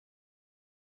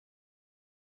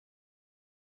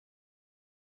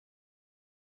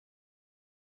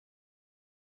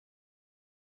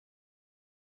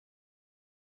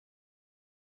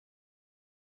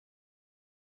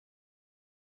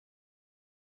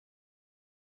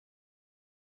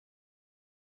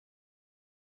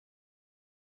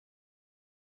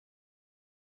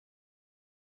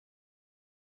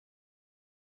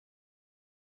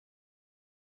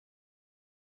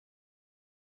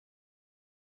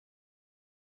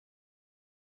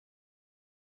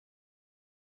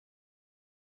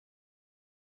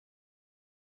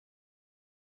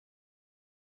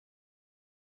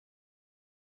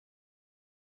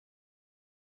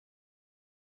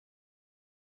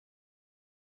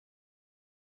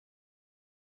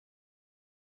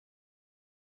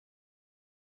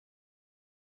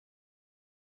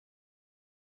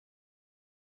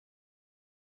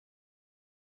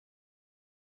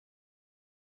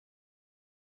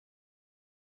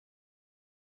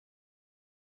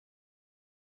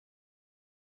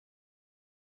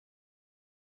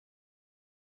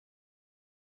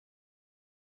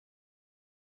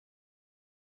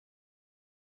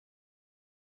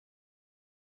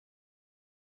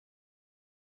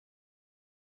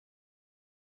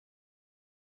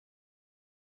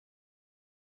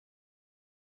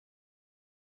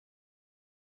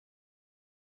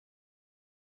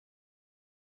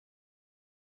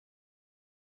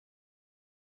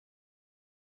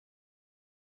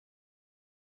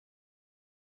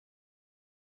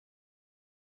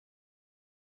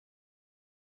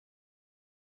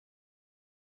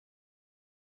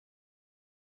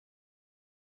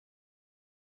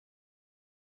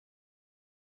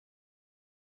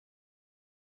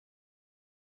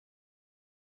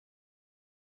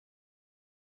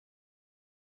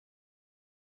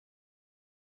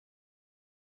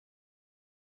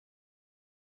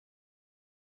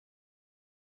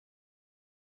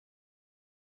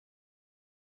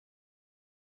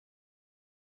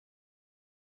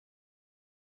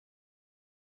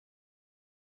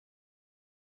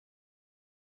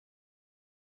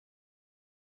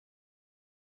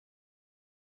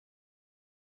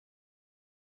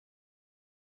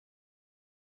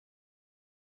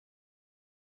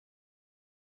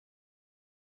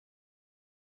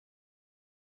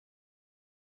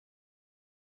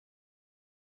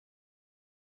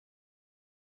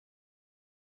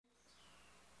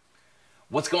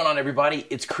What's going on, everybody?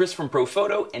 It's Chris from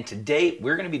Profoto, and today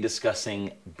we're going to be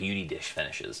discussing beauty dish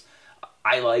finishes.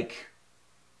 I like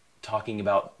talking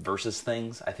about versus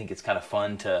things. I think it's kind of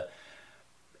fun to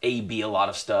A-B a lot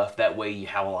of stuff. That way you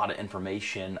have a lot of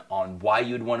information on why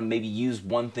you'd want to maybe use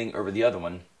one thing over the other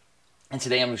one. And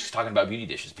today I'm just talking about beauty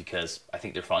dishes because I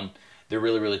think they're fun. They're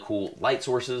really, really cool light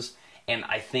sources, and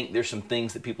I think there's some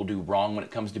things that people do wrong when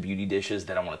it comes to beauty dishes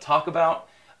that I want to talk about,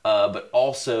 but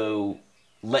also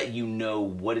let you know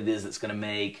what it is that's going to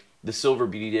make the silver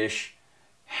beauty dish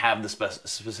have the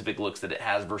specific looks that it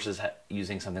has versus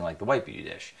using something like the white beauty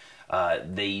dish.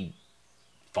 They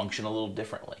function a little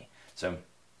differently.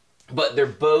 But they're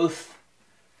both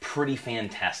pretty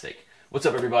fantastic. What's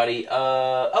up, everybody?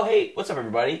 Oh, hey, what's up,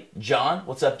 everybody? John,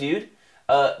 what's up, dude?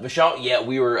 Vishal, yeah,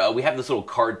 we have this little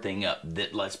card thing up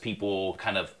that lets people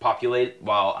kind of populate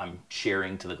while I'm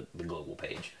sharing to the global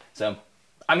page. So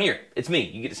I'm here. It's me.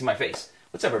 You get to see my face.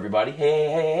 What's up, everybody?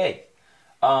 Hey.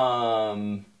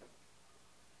 Nice.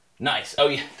 Oh,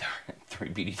 yeah. Three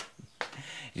beauty.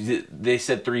 They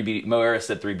said three beauty. Moira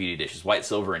said three beauty dishes. White,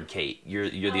 silver, and Kate. You're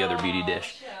the other beauty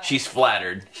dish. Sure. She's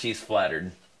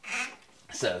flattered.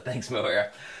 So, thanks,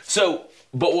 Moira.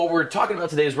 But what we're talking about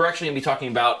today is we're actually going to be talking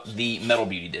about the metal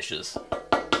beauty dishes.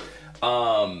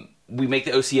 We make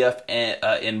the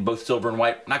OCF in both silver and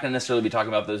white. We're not going to necessarily be talking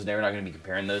about those today. We're not going to be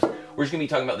comparing those. We're just going to be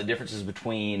talking about the differences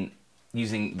between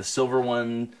using the silver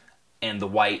one and the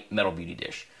white metal beauty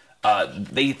dish.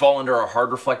 They fall under our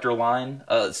hard reflector line.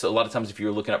 So a lot of times if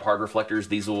you're looking up hard reflectors,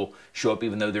 these will show up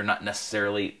even though they're not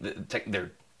necessarily,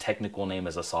 their technical name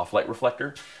is a soft light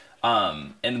reflector.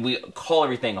 And we call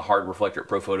everything a hard reflector at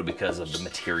Profoto because of the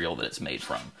material that it's made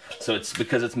from. So it's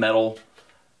because it's metal,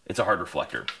 it's a hard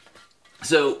reflector.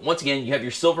 So once again, you have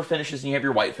your silver finishes and you have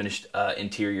your white finished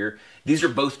interior. These are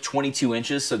both 22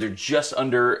 inches, so they're just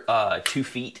under 2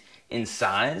 feet in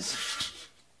size.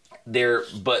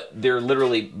 But they're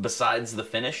literally, besides the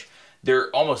finish, they're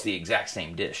almost the exact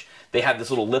same dish. They have this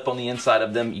little lip on the inside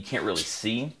of them you can't really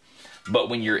see. But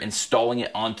when you're installing it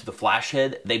onto the flash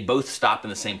head, they both stop in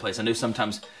the same place. I know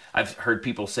sometimes I've heard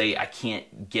people say, I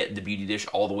can't get the beauty dish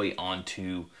all the way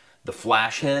onto the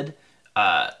flash head.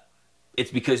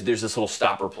 It's because there's this little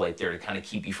stopper plate there to kind of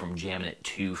keep you from jamming it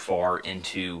too far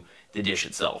into the dish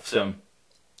itself. So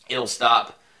it'll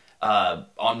stop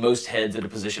on most heads at a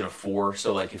position of 4.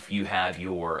 So like if you have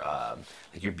your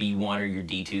like your B1 or your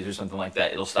D2s or something like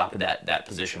that, it'll stop at that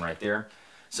position right there.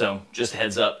 So just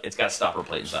heads up, it's got a stopper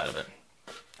plate inside of it.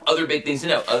 Other big things to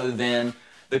know other than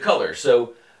the color.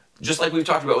 So just like we've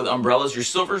talked about with umbrellas, your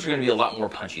silvers are going to be a lot more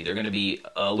punchy. They're going to be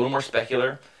a little more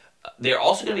specular. They're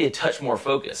also going to be a touch more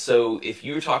focused. So if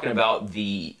you're talking about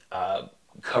the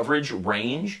coverage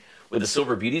range with a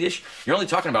silver beauty dish, you're only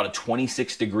talking about a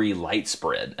 26-degree light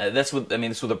spread. That's with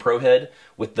a Pro head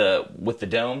with the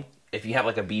dome. If you have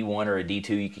like a B1 or a D2,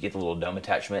 you could get the little dome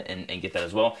attachment and get that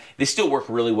as well. They still work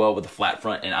really well with the flat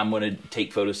front, and I'm going to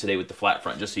take photos today with the flat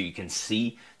front just so you can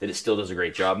see that it still does a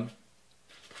great job.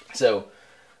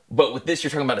 But with this,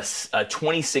 you're talking about a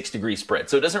 26-degree spread,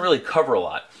 so it doesn't really cover a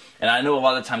lot. And I know a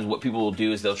lot of times what people will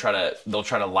do is they'll try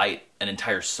to light an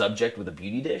entire subject with a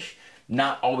beauty dish.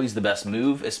 Not always the best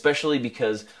move, especially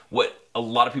because what a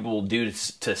lot of people will do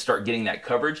to start getting that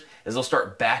coverage is they'll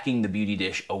start backing the beauty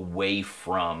dish away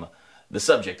from the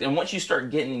subject. And once you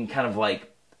start getting kind of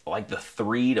like the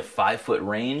 3 to 5 foot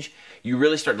range, you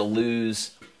really start to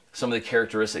lose some of the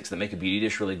characteristics that make a beauty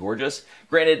dish really gorgeous.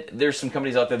 Granted, there's some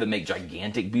companies out there that make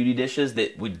gigantic beauty dishes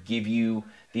that would give you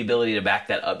the ability to back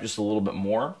that up just a little bit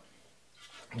more.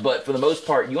 But for the most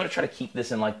part, you want to try to keep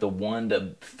this in like the 1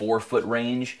 to 4 foot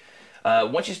range.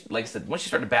 Once you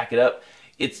start to back it up,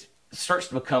 it starts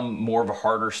to become more of a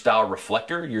harder style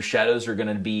reflector. Your shadows are going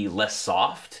to be less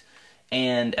soft,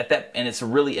 and it's a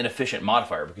really inefficient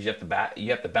modifier because you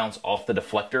have to bounce off the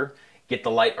deflector, get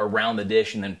the light around the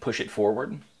dish, and then push it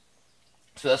forward.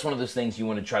 So that's one of those things you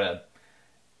want to try to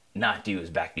not do, is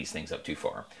back these things up too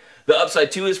far. The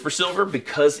upside too is for silver,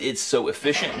 because it's so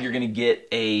efficient, you're going to get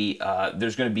you're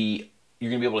going to be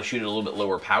able to shoot at a little bit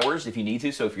lower powers if you need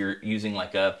to. So if you're using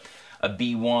like a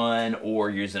B1 or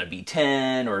you're using a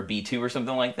B10 or a B2 or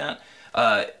something like that,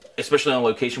 especially on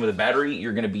location with a battery,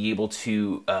 you're going to be able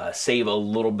to save a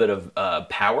little bit of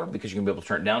power because you're going to be able to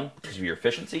turn it down because of your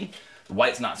efficiency. The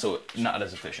white's not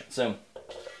as efficient. So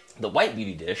the white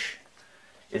beauty dish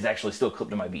is actually still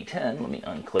clipped to my B10. Let me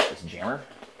unclip this jammer.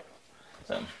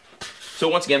 So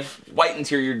once again, white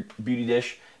interior beauty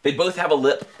dish. They both have a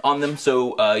lip on them,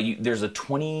 so there's a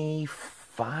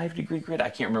 25-degree grid. I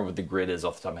can't remember what the grid is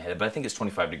off the top of my head, but I think it's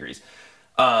 25 degrees.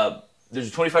 there's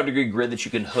a 25-degree grid that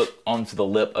you can hook onto the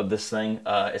lip of this thing.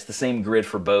 It's the same grid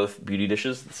for both beauty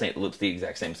dishes. The lip's the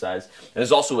exact same size. And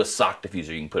there's also a sock diffuser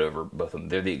you can put over both of them.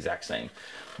 They're the exact same.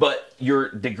 But your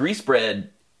degree spread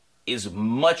is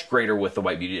much greater with the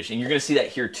white beauty dish. And you're going to see that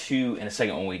here too in a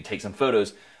second when we take some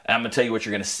photos. And I'm going to tell you what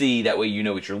you're going to see. That way you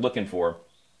know what you're looking for.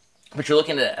 But you're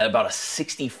looking at about a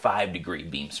 65-degree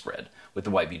beam spread with the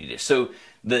white beauty dish. So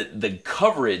the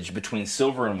coverage between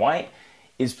silver and white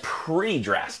is pretty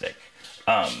drastic.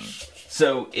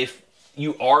 So if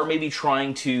you are maybe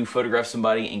trying to photograph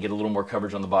somebody and get a little more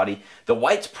coverage on the body, the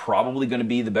white's probably going to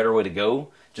be the better way to go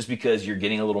just because you're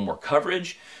getting a little more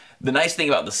coverage. The nice thing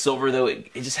about the silver, though,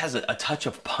 it just has a touch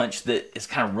of punch that is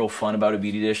kind of real fun about a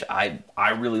beauty dish. I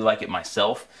really like it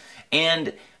myself.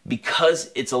 And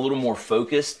because it's a little more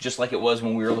focused, just like it was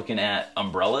when we were looking at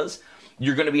umbrellas,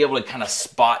 you're going to be able to kind of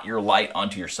spot your light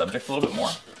onto your subject a little bit more.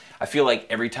 I feel like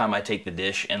every time I take the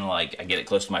dish and like I get it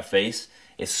close to my face,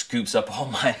 it scoops up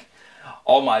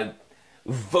all my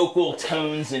vocal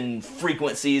tones and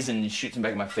frequencies and shoots them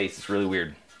back in my face. It's really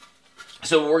weird.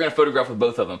 So we're gonna photograph with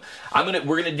both of them.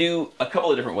 We're gonna do a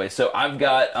couple of different ways. So I've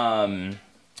got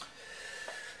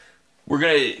we're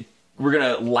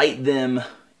gonna light them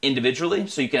individually,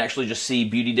 so you can actually just see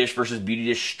beauty dish versus beauty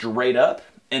dish straight up.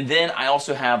 And then I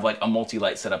also have like a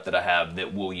multi-light setup that I have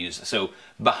that we'll use. So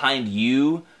behind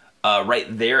you, right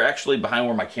there, actually behind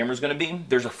where my camera's gonna be,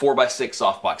 there's a 4x6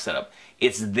 softbox setup.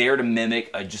 It's there to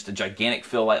mimic just a gigantic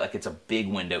fill light, like it's a big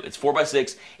window. It's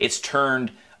 4x6. It's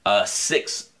turned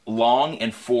 6 long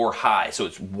and 4 high, so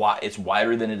it's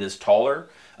wider than it is taller,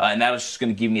 and that is just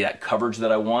going to give me that coverage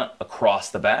that I want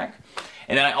across the back.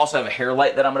 And then I also have a hair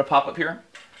light that I'm going to pop up here,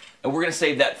 and we're going to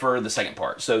save that for the second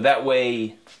part. So that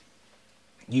way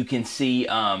you can see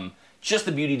just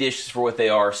the beauty dishes for what they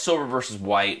are, silver versus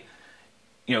white,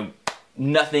 you know,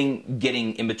 nothing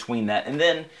getting in between that, and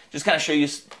then just kind of show you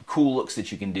cool looks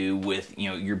that you can do with, you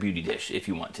know, your beauty dish if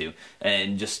you want to,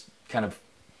 and just kind of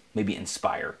maybe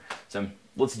inspire. So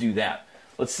let's do that.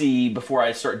 Let's see, before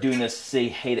I start doing this, say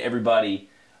hey to everybody.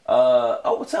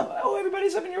 Oh, what's up? Oh,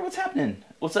 everybody's up in here. What's happening?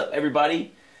 What's up,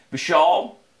 everybody?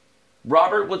 Vishal,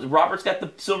 Robert's got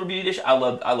the silver beauty dish. I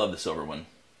love the silver one.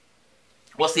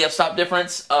 What's the f-stop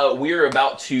difference? We're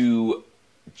about to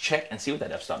check and see what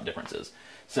that f-stop difference is.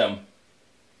 So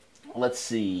let's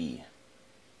see.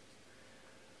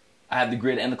 I have the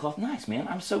grid and the cloth. Nice, man.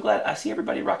 I'm so glad I see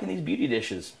everybody rocking these beauty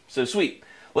dishes. So sweet.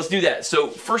 Let's do that. So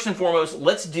first and foremost,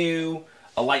 let's do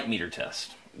a light meter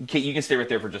test. Okay, you can stay right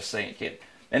there for just a second, kid.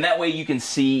 And that way you can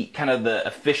see kind of the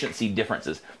efficiency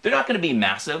differences. They're not going to be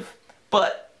massive,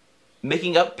 but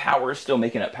making up power is still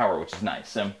making up power, which is nice.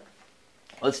 So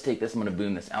let's take this. I'm going to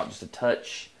boom this out just a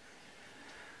touch.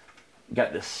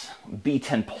 Got this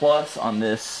B10 Plus on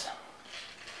this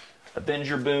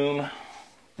Avenger boom.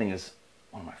 Thing is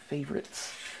one of my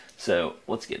favorites. So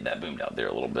let's get that boomed out there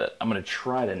a little bit. I'm going to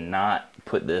try to not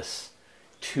put this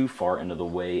too far into the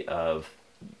way of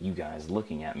you guys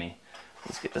looking at me.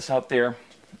 Let's get this out there.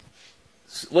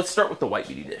 So let's start with the white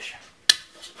beauty dish.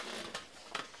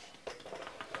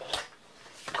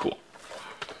 Cool.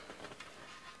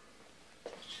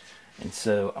 And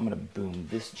so I'm going to boom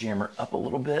this jammer up a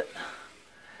little bit.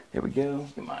 There we go.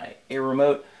 Get my air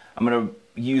remote. I'm going to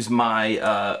use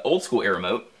my old school air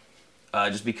remote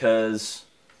just because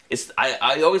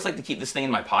I always like to keep this thing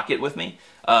in my pocket with me.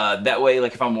 That way,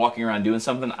 like if I'm walking around doing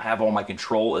something, I have all my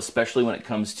control, especially when it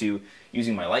comes to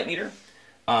using my light meter.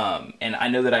 And I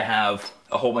know that I have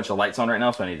a whole bunch of lights on right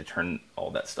now, so I need to turn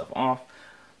all that stuff off.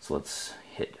 So let's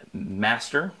hit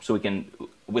master. So we can,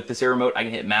 with this air remote, I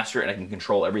can hit master and I can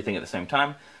control everything at the same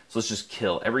time. So let's just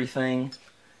kill everything.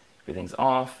 Everything's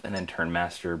off, and then turn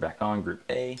master back on, group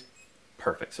A.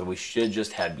 Perfect. So we should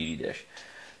just have beauty dish.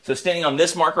 So standing on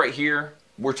this mark right here,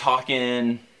 we're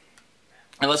talking,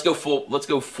 and let's go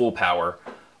full power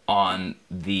on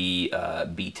the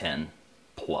B10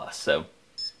 Plus. So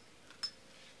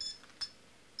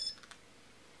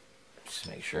just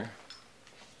make sure.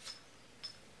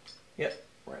 Yep,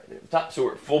 right there at the top. So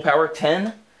we're at full power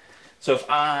 10. So if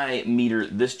I meter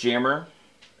this jammer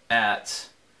at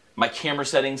my camera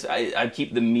settings, I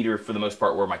keep the meter for the most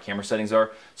part where my camera settings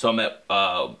are. So I'm at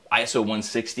ISO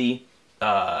 160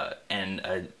 and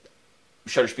a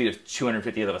shutter speed of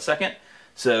 250th of a second.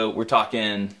 So we're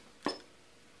talking,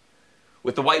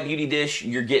 with the white beauty dish,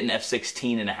 you're getting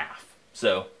f16 and a half.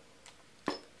 So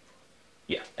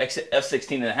yeah,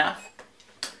 f16 and a half.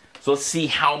 So let's see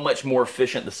how much more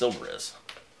efficient the silver is.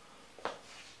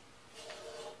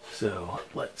 So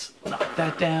let's knock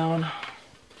that down.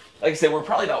 Like I said, we're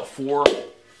probably about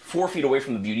four feet away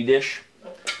from the beauty dish.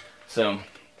 So,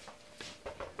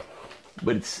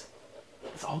 but it's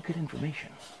it's all good information.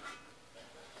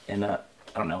 And I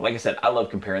don't know, like I said, I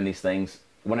love comparing these things.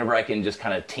 Whenever I can just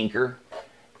kind of tinker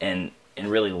and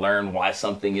really learn why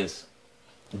something is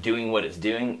doing what it's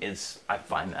doing, I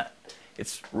find that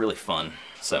it's really fun.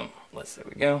 So there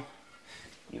we go.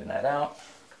 Even that out.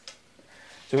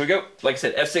 So here we go. Like I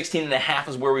said, F16.5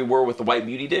 is where we were with the white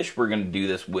beauty dish. We're going to do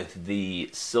this with the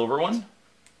silver one.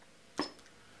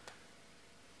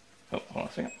 Oh, hold on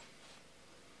a second.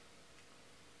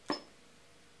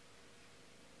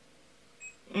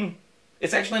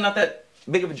 It's actually not that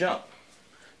big of a jump.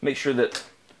 Make sure that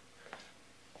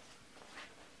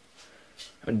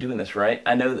I'm doing this right.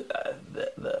 I know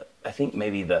I think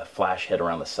maybe the flash head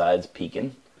around the side's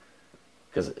peaking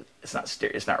because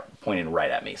it's not pointing right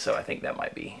at me. So I think that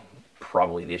might be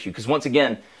probably the issue. Because once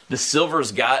again, the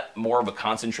silver's got more of a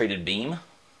concentrated beam.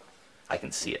 I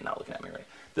can see it not looking at me right.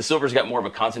 The silver's got more of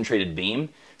a concentrated beam.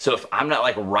 So if I'm not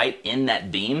like right in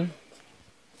that beam,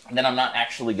 then I'm not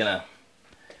actually gonna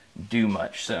do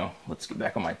much. So let's get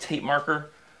back on my tape marker.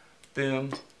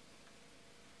 Boom.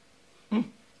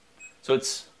 So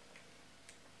it's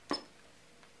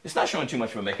not showing too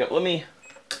much of a makeup. Let me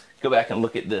go back and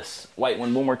look at this white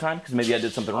one more time because maybe I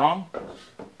did something wrong.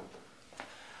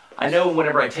 I know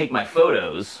whenever I take my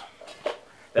photos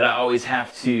that I always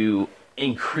have to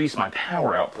increase my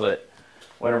power output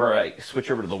whenever I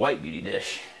switch over to the white beauty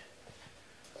dish.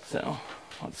 So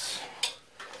let's...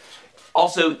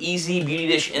 Also, easy beauty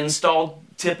dish install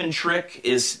tip and trick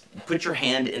is put your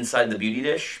hand inside the beauty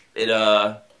dish. You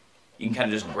can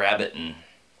kind of just grab it and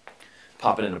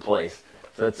pop it into place.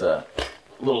 So that's a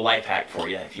little life hack for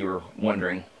you if you were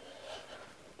wondering.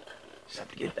 Just have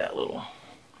to get that little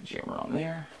jammer on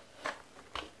there.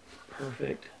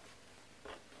 Perfect.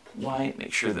 White.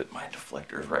 Make sure that my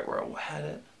deflector is right where I had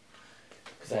it,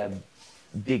 because I have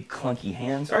big clunky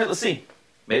hands. All right, let's see.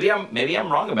 Maybe I'm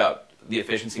wrong about the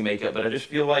efficiency makeup, but I just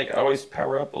feel like I always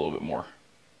power up a little bit more.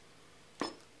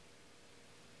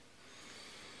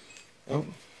 Oh.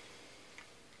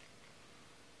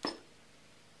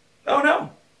 Oh no,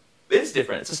 it's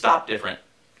different. It's a stop different.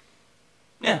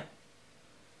 Yeah.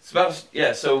 It's about,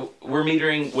 yeah, so we're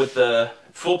metering with the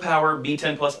full power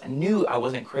B10 Plus. I knew I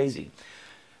wasn't crazy.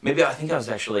 Maybe I think I was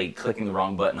actually clicking the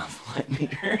wrong button on the light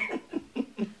meter.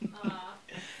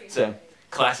 So,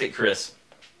 classic Chris.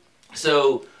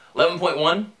 So,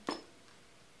 11.1.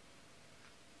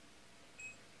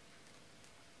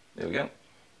 There we go.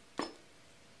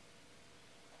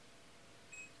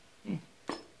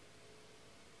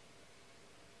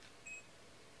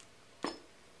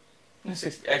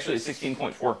 Actually,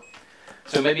 16.4.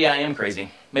 So maybe I am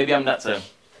crazy. Maybe I'm nuts.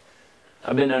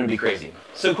 I've been known to be crazy.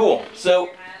 So cool. So,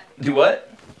 do what?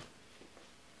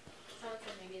 Someone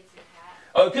said maybe it's your hat.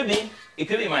 Oh, it could be. It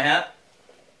could be my hat.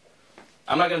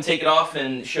 I'm not going to take it off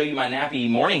and show you my nappy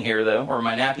morning hair, though, or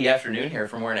my nappy afternoon hair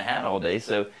from wearing a hat all day.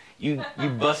 So you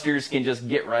busters can just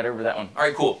get right over that one. All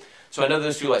right, cool. So I know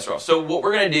those two lights are off. So what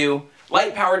we're going to do,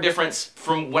 light power difference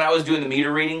from when I was doing the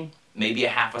meter reading, maybe a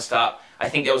half a stop. I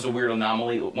think that was a weird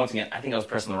anomaly. Once again, I think I was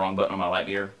pressing the wrong button on my light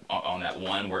meter on that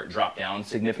one where it dropped down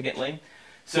significantly.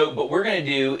 So what we're going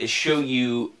to do is show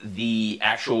you the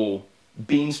actual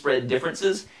beam spread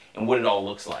differences and what it all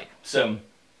looks like. So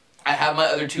I have my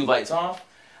other two lights off.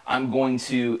 I'm going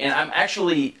to, and I'm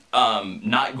actually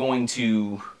not going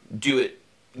to do it,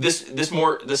 this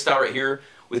style right here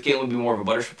with Caitlin would be more of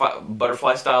a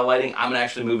butterfly style lighting. I'm going to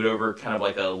actually move it over kind of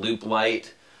like a loop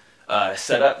light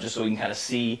setup just so we can kind of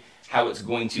see how it's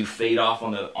going to fade off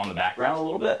on the background a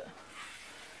little bit.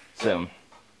 So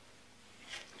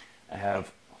I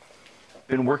have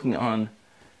been working on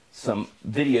some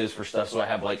videos for stuff, so I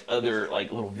have like other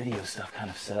like little video stuff kind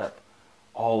of set up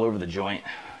all over the joint,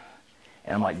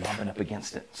 and I'm like bumping up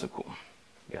against it. So cool.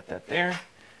 Got that there.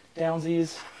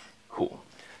 Downsies. Cool.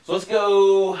 So let's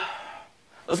go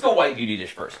white beauty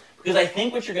dish first, because I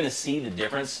think what you're going to see the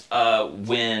difference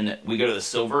when we go to the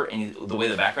silver and the way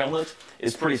the background looks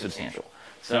is pretty substantial.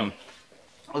 So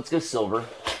let's go silver,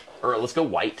 or let's go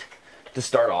white to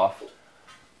start off.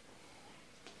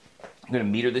 I'm going to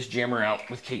meter this jammer out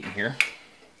with Kate in here.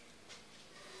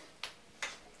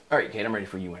 All right, Kate, I'm ready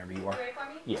for you whenever you are. You ready for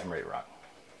me? Yeah, I'm ready to rock.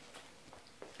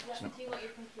 Do you want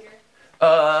your computer?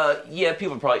 Yeah,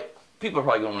 people are probably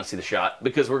going to want to see the shot,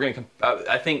 because we're going to.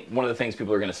 I think one of the things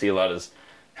people are going to see a lot is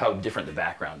how different the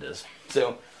background is.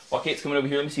 So while Kate's coming over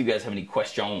here, let me see if you guys have any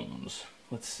questions.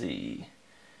 Let's see.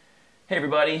 Hey,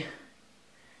 everybody.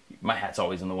 My hat's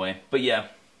always in the way, but yeah,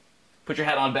 put your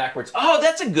hat on backwards. Oh,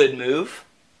 that's a good move.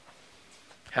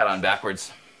 Hat on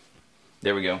backwards.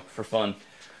 There we go. For fun.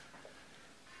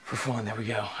 For fun. There we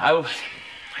go.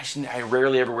 I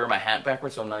rarely ever wear my hat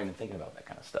backwards, so I'm not even thinking about that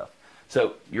kind of stuff.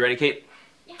 So, you ready, Kate?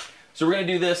 Yeah. So we're going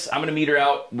to do this. I'm going to meter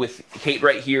out with Kate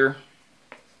right here.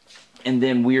 And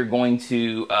then we're going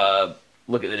to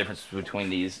look at the difference between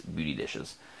these beauty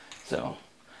dishes. So,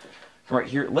 from right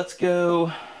here, let's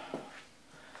go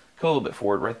a little bit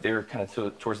forward right there, kind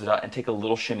of towards the dot, and take a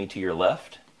little shimmy to your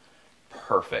left.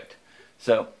 Perfect.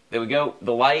 So, there we go.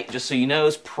 The light, just so you know,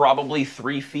 is probably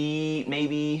 3 feet,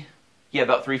 maybe. Yeah,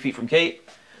 about 3 feet from Kate.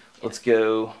 Let's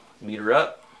go meter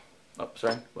up. Oh,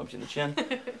 sorry, bumped you in the chin.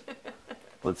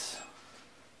 Let's...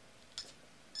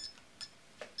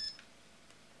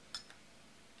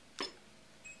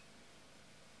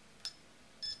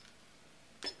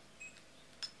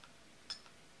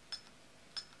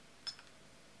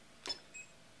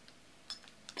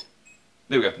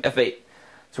 There we go, F8.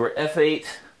 So we're F8.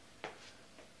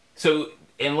 So,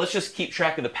 and let's just keep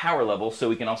track of the power level so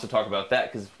we can also talk about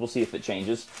that because we'll see if it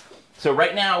changes. So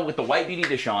right now with the white beauty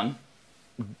dish on,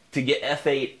 to get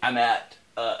F8, I'm at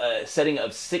a setting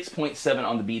of 6.7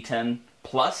 on the B10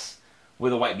 plus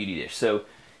with a white beauty dish. So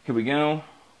here we go.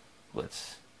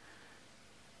 Let's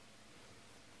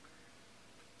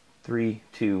 3,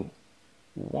 2,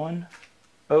 1.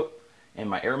 Oh, and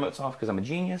my air remote's off because I'm a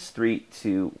genius. 3,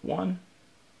 2, 1.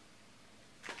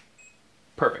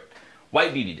 Perfect.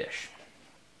 White beauty dish.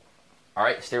 All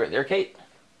right, stay right there, Kate.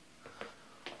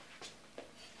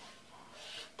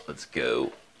 Let's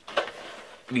go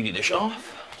beauty dish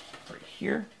off. Right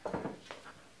here.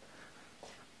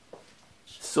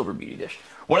 Silver beauty dish.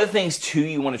 One of the things, too,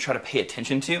 you want to try to pay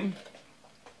attention to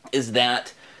is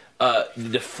that the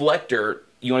deflector,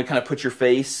 you want to kind of put your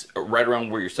face right around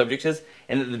where your subject is,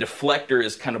 and the deflector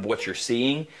is kind of what you're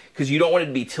seeing, because you don't want it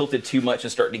to be tilted too much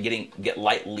and start to get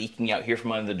light leaking out here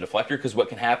from under the deflector, because what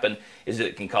can happen is that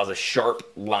it can cause a sharp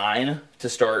line to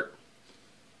start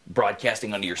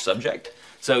broadcasting onto your subject.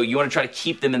 So you want to try to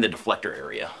keep them in the deflector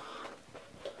area.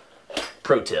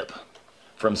 Pro tip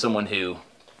from someone who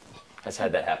has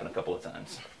had that happen a couple of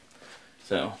times.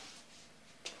 So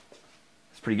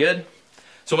it's pretty good.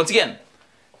 So once again,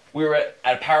 we were at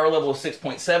a power level of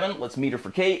 6.7. Let's meter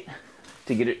for Kate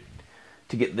to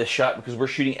get this shot because we're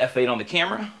shooting f8 on the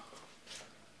camera.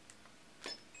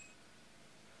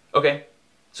 Okay,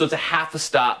 so it's a half a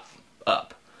stop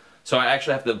up. So I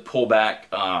actually have to pull back.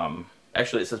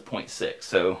 Actually, it says 0.6.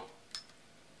 So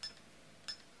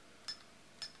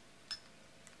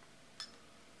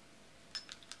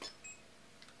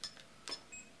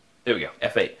there we go,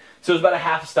 f8. So it's about a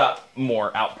half stop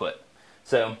more output.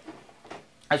 So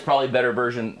that's probably a better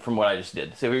version from what I just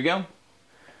did. So here we go.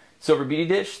 Silver beauty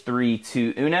dish, 3,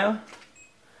 2, 1.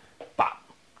 Bop.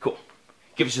 Cool.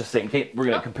 Give us just a second, Kate. We're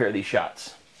going to compare these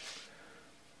shots.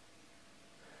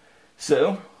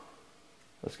 So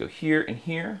let's go here and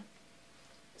here.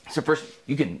 So first,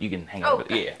 you can hang on.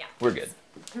 Okay. Yeah, we're good.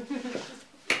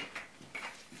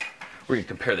 We're going to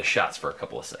compare the shots for a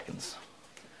couple of seconds.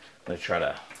 Let's try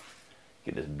to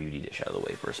get this beauty dish out of the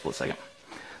way for a split second.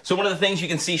 So one of the things you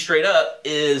can see straight up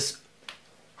is,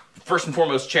 first and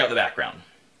foremost, check out the background.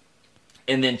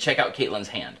 And then check out Caitlin's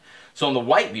hand. So on the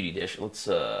white beauty dish, let's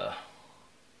go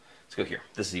here.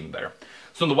 This is even better.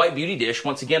 So on the white beauty dish,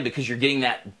 once again, because you're getting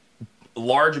that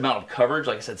large amount of coverage,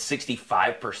 like I said,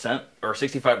 65% or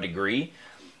 65 degree.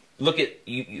 Look at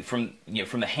from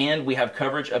the hand, we have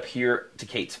coverage up here to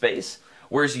Kate's face.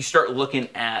 Whereas you start looking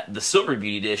at the silver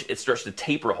beauty dish, it starts to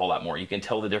taper a whole lot more. You can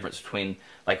tell the difference between,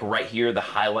 like right here, the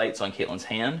highlights on Caitlin's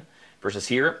hand versus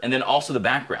here, and then also the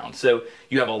background. So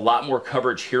you have a lot more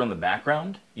coverage here on the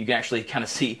background. You can actually kind of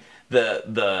see the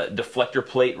deflector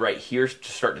plate right here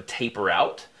to start to taper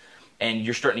out, and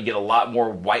you're starting to get a lot more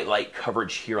white light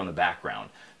coverage here on the background.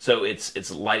 So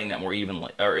it's lighting that more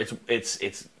evenly, or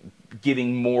it's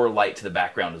giving more light to the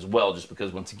background as well, just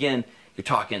because once again, you're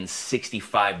talking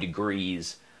 65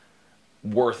 degrees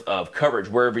worth of coverage.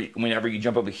 Whenever you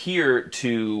jump over here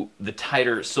to the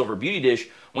tighter silver beauty dish,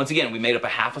 once again, we made up a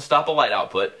half a stop of light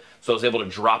output, so I was able to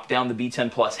drop down the B10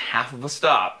 Plus half of a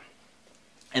stop.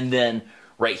 And then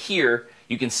right here,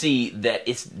 you can see that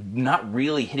it's not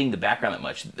really hitting the background that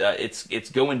much. It's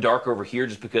going dark over here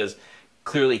just because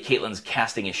clearly Caitlin's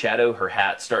casting a shadow. Her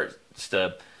hat starts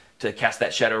to cast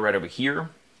that shadow right over here.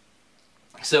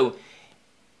 So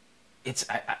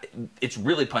it's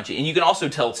really punchy. And you can also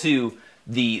tell too,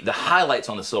 the highlights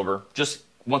on the silver, just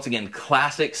once again,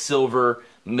 classic silver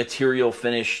material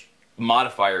finish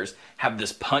modifiers have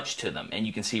this punch to them. And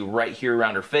you can see right here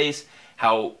around her face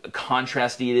how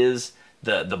contrasty it is.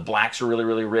 The blacks are really,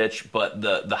 really rich, but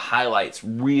the highlights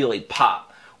really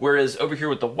pop. Whereas over here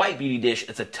with the white beauty dish,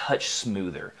 it's a touch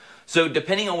smoother. So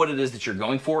depending on what it is that you're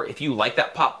going for, if you like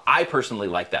that pop, I personally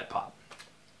like that pop.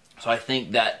 So I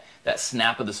think that that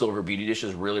snap of the silver beauty dish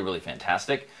is really, really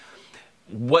fantastic.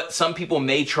 What some people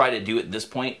may try to do at this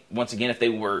point, once again, if they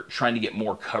were trying to get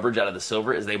more coverage out of the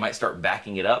silver, is they might start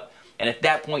backing it up. And at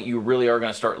that point, you really are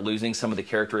going to start losing some of the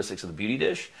characteristics of the beauty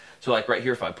dish. So like right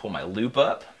here, if I pull my loop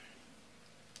up,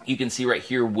 you can see right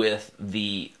here with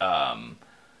the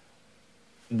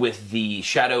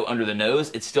shadow under the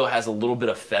nose, it still has a little bit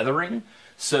of feathering.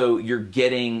 So you're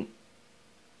getting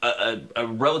a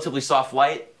relatively soft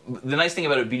light. The nice thing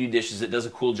about a beauty dish is it does a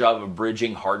cool job of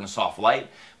bridging hard and soft light,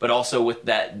 but also with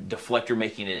that deflector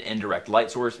making it an indirect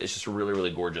light source, it's just a really, really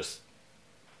gorgeous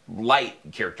light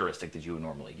characteristic that you would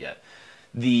normally get.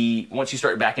 Once you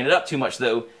start backing it up too much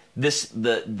though,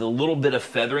 the little bit of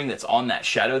feathering that's on that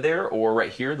shadow there, or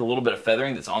right here, the little bit of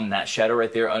feathering that's on that shadow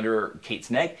right there under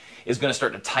Kate's neck is going to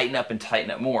start to tighten up and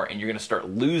tighten up more, and you're going to start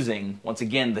losing, once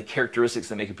again, the characteristics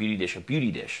that make a beauty dish a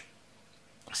beauty dish.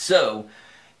 So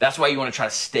that's why you want to try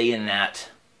to stay in that,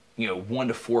 1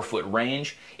 to 4 foot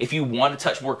range. If you want to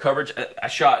touch more coverage, I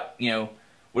shot,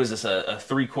 what is this, a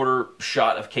 3/4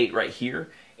 shot of Kate right here,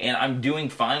 and I'm doing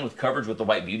fine with coverage with the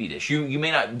white beauty dish. You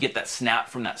may not get that snap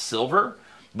from that silver,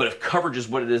 but if coverage is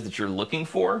what it is that you're looking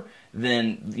for,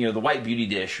 then the white beauty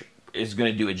dish is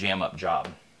going to do a jam up job.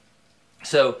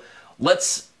 So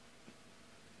let's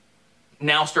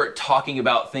now start talking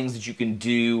about things that you can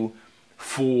do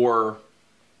for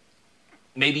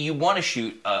maybe you want to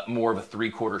shoot more of a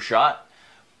 3/4 shot.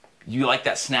 You like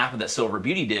that snap of that silver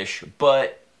beauty dish,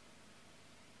 but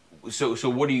so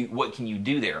what can you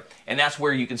do there? And that's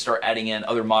where you can start adding in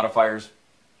other modifiers.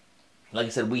 Like I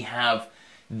said, we have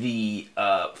the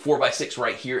 4x6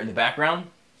 right here in the background,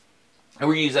 and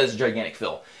we're gonna use that as a gigantic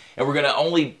fill. And we're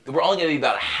only gonna be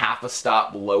about a half a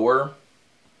stop lower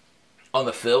on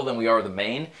the fill than we are the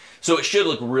main, so it should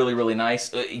look really, really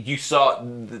nice. You saw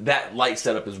that light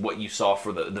setup is what you saw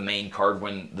for the main card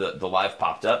when the live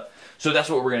popped up. So that's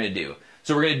what we're gonna do.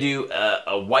 So we're gonna do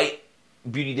a white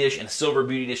beauty dish and a silver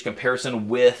beauty dish comparison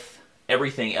with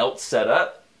everything else set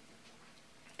up,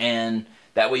 and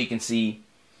that way you can see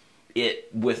it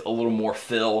with a little more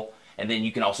fill, and then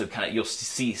you can also you'll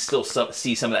still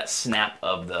see some of that snap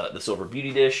of the silver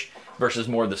beauty dish versus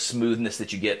more of the smoothness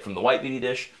that you get from the white beauty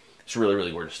dish. It's really,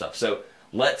 really gorgeous stuff. So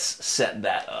let's set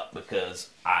that up because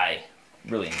I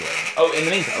really enjoy it. Oh, in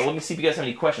the meantime, let me see if you guys have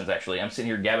any questions, actually. I'm sitting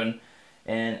here gabbing,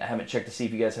 and I haven't checked to see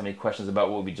if you guys have any questions about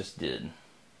what we just did.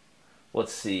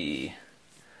 Let's see.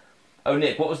 Oh,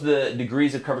 Nick, what was the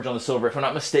degrees of coverage on the silver? If I'm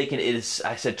not mistaken,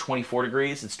 I said 24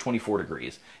 degrees. It's 24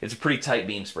 degrees. It's a pretty tight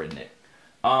beam spread, Nick.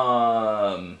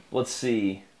 Let's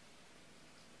see.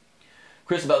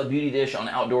 Chris, about the beauty dish on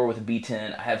outdoor with a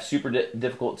B10. I have super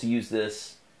difficult to use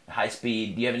this high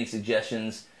speed. Do you have any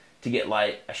suggestions to get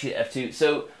light? I shoot at f2.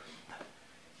 So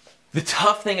the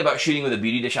tough thing about shooting with a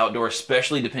beauty dish outdoor,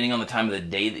 especially depending on the time of the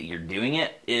day that you're doing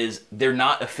it, is they're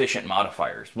not efficient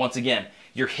modifiers. Once again,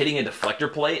 you're hitting a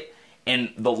deflector plate,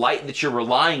 and the light that you're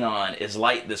relying on is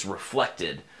light that's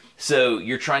reflected. So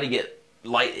you're trying to get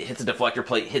light that hits a deflector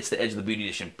plate, hits the edge of the beauty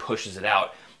dish, and pushes it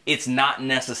out. It's not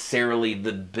necessarily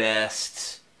the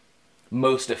best,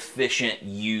 most efficient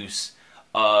use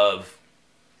of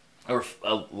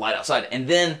light outside. And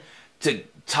then to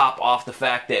top off the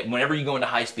fact that whenever you go into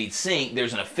high-speed sync,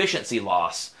 there's an efficiency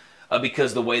loss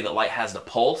because the way that light has to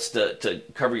pulse to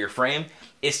cover your frame.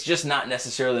 It's just not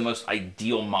necessarily the most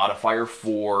ideal modifier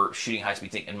for shooting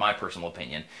high-speed sync, in my personal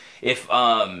opinion.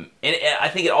 And I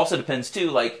think it also depends too,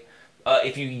 like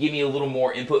if you give me a little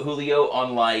more input, Julio,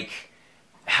 on like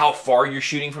how far you're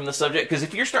shooting from the subject, because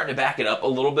if you're starting to back it up a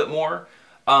little bit more,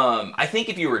 I think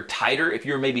if you were tighter, if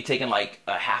you were maybe taking like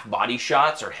half body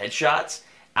shots or headshots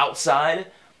outside,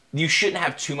 you shouldn't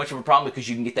have too much of a problem because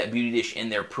you can get that beauty dish in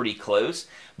there pretty close.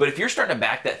 But if you're starting to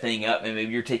back that thing up and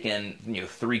maybe you're taking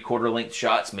 3/4 length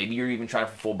shots, maybe you're even trying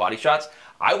for full body shots,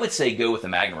 I would say go with the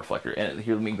Magnum reflector. And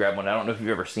here, let me grab one. I don't know if you've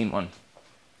ever seen one,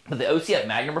 but the OCF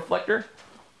Magnum reflector,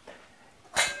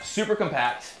 super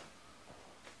compact.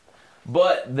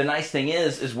 But the nice thing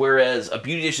is whereas a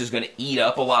beauty dish is going to eat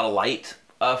up a lot of light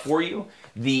for you,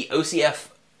 the OCF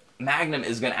Magnum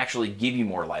is going to actually give you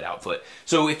more light output.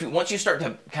 So once you start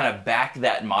to kind of back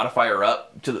that modifier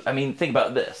up to, think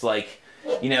about this, like,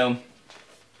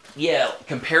 yeah,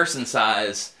 comparison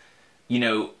size,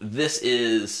 this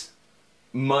is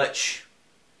much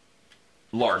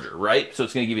larger, right? So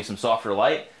it's going to give you some softer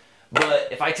light. But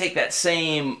if I take that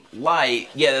same light,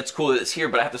 yeah, that's cool that it's here,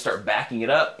 but I have to start backing it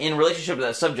up. In relationship to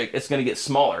that subject, it's going to get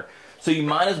smaller. So you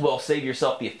might as well save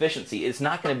yourself the efficiency. It's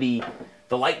not going to be,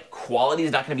 the light quality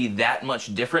is not going to be that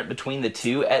much different between the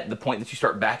two at the point that you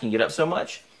start backing it up so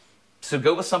much. So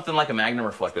go with something like a Magnum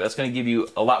reflector. That's going to give you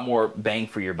a lot more bang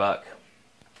for your buck.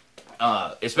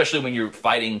 especially when you're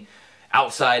fighting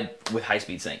outside with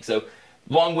high-speed sync. So,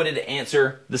 long-winded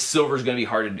answer, the silver is going to be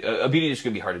hard to do. A beauty dish is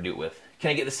going to be hard to do it with.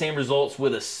 Can I get the same results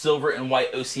with a silver and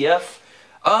white OCF?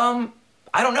 I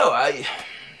don't know. I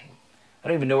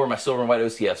don't even know where my silver and white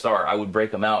OCFs are. I would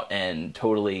break them out and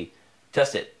totally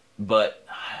test it. But,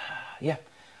 yeah,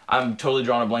 I'm totally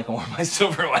drawing a blank on where my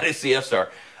silver and white OCFs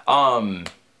are.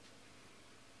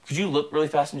 Could you look really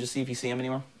fast and just see if you see them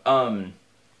anywhere?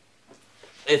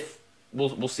 If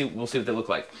we'll see what they look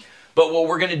like. But what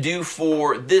we're gonna do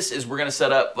for this is we're gonna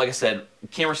set up, like I said,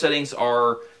 camera settings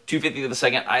are 250 to the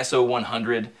second, ISO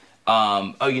 100.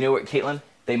 Oh, you know what, Caitlin?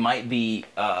 They might be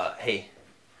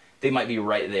they might be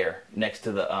right there next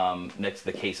to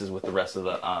the cases with the rest of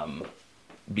the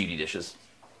beauty dishes.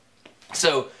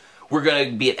 So we're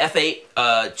going to be at f8,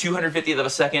 250th of a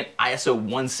second, ISO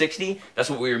 160. That's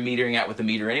what we were metering at with the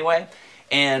meter anyway.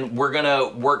 And we're going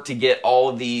to work to get all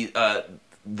of the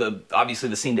obviously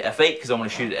the scene to f8 because I want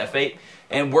to shoot it at f8.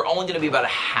 And we're only going to be about a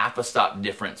half a stop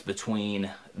difference between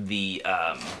the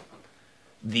blah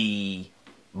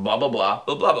blah blah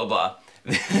blah blah blah blah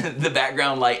the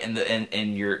background light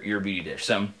and your beauty dish.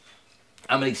 So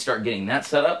I'm going to start getting that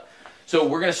set up. So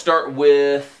we're going to start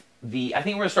with I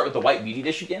think we're going to start with the white beauty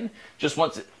dish again, just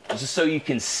so you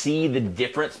can see the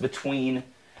difference between.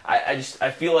 I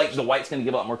feel like the white's going to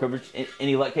give a lot more coverage.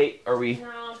 Any luck, Kate? Are we? No,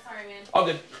 I'm sorry, man. All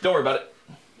good. Don't worry about it.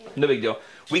 No big deal.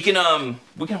 We can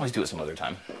always do it some other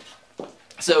time.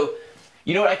 So,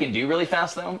 you know what I can do really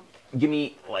fast though? Give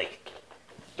me like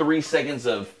 3 seconds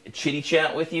of chitty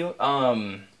chat with you.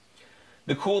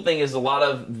 The cool thing is a lot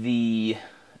of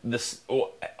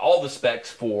all the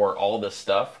specs for all this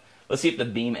stuff. Let's see if the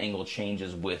beam angle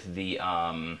changes with the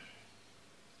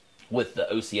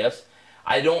OCFs.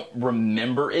 I don't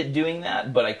remember it doing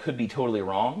that, but I could be totally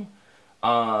wrong.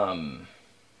 I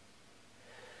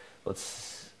don't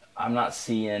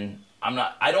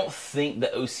think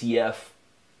the OCF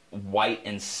white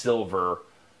and silver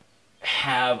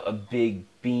have a big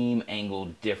beam angle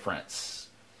difference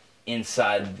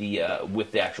inside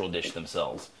with the actual dish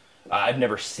themselves. I've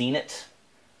never seen it.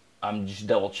 I'm just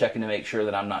double checking to make sure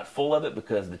that I'm not full of it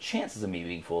because the chances of me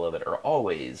being full of it are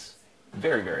always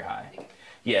very, very high.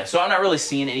 Yeah, so I'm not really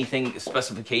seeing anything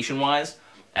specification-wise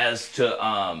as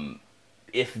to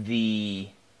if the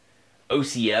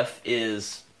OCF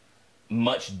is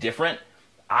much different.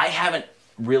 I haven't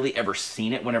really ever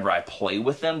seen it whenever I play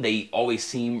with them. They always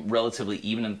seem relatively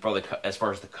even as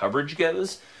far as the coverage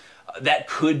goes. That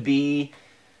could be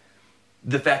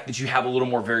the fact that you have a little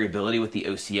more variability with the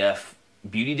OCF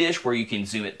beauty dish where you can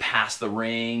zoom it past the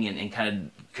ring and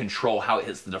kind of control how it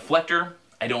hits the deflector.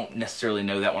 I don't necessarily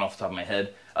know that one off the top of my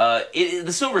head.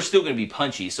 The silver is still going to be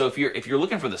punchy, so if you're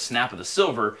looking for the snap of the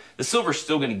silver is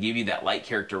still going to give you that light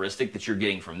characteristic that you're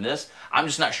getting from this. I'm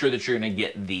just not sure that you're going to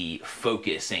get the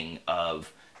focusing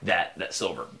of that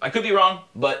silver. I could be wrong,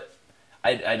 but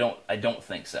I don't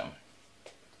think so.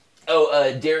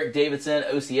 Oh, Derek Davidson,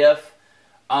 OCF.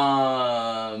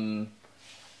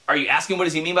 Are you asking what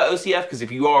does he mean by OCF? Because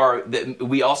if you are,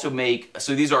 we also make,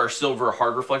 so these are our silver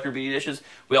hard reflector beauty dishes.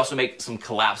 We also make some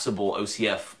collapsible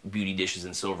OCF beauty dishes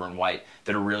in silver and white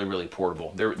that are really, really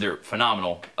portable. They're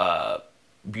phenomenal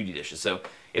beauty dishes. So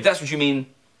if that's what you mean,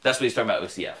 that's what he's talking about,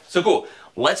 OCF. So cool.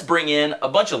 Let's bring in a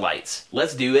bunch of lights.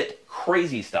 Let's do it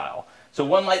crazy style. So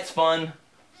 1 light's fun,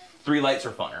 3 lights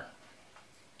are funner.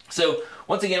 So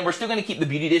once again, we're still going to keep the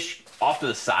beauty dish off to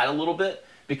the side a little bit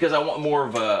because I want more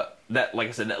of like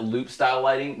I said, that loop style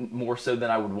lighting more so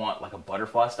than I would want like a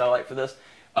butterfly style light for this.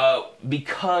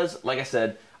 Because, like I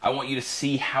said, I want you to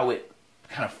see how it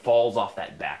kind of falls off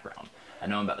that background. I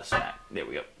know I'm about to smack. There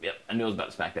we go. Yep, I knew I was about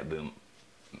to smack that boom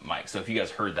mic. So if you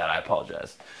guys heard that, I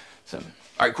apologize. So,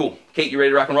 all right, cool. Kate, you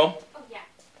ready to rock and roll? Oh yeah.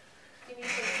 Do you need to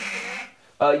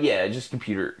computer? Yeah, just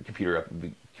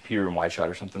computer and wide shot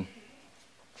or something.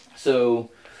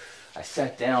 So I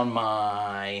set down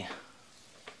my.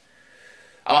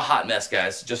 I'm a hot mess,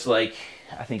 guys, just like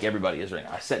I think everybody is right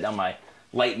now. I set down my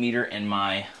light meter and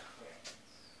my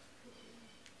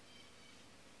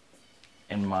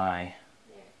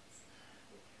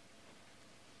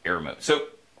air remote. So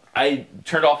I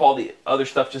turned off all the other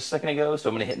stuff just a second ago, so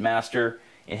I'm going to hit master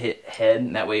and hit head,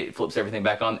 and that way it flips everything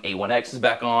back on. A1X is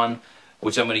back on,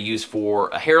 which I'm going to use for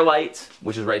a hair light,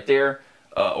 which is right there,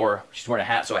 or she's wearing a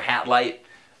hat, so a hat light.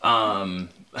 And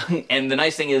the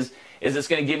nice thing is it's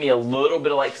going to give me a little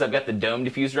bit of light because I've got the dome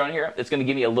diffuser on here. It's going to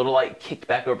give me a little light kicked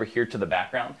back over here to the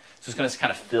background. So it's going to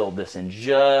kind of fill this in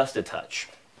just a touch.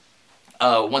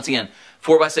 Once again,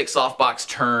 4x6 softbox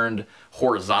turned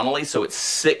horizontally, so it's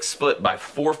 6 foot by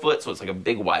 4 foot, so it's like a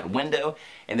big wide window.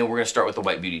 And then we're going to start with the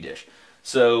white beauty dish.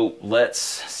 So let's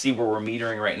see where we're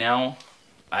metering right now.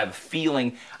 I have a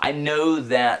feeling, I know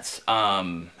that,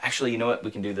 actually, you know what?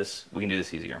 We can do this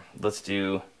easier. Let's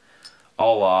do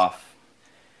all off.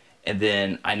 And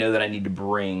then I know that I need to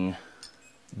bring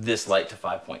this light to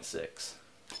 5.6. So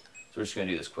we're just going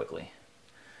to do this quickly.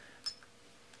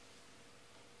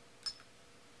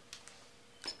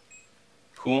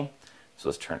 Cool. So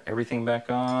let's turn everything back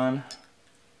on.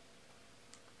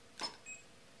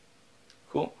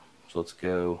 Cool. So let's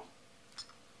go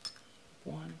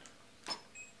 1.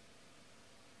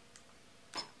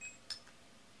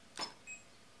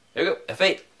 There we go,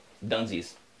 F8,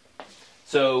 dunsies.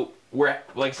 So we're,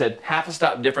 like I said, half a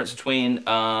stop difference between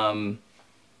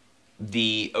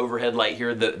the overhead light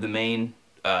here, the main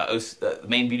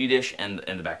beauty dish, and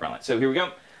the background light. So here we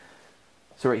go.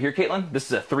 So right here, Caitlin, this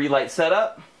is a 3-light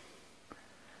setup.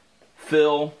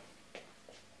 Fill,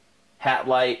 hat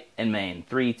light, and main.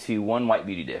 3, 2, 1, white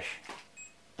beauty dish.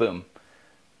 Boom.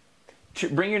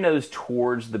 Bring your nose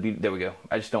towards the beauty. There we go.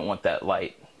 I just don't want that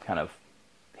light kind of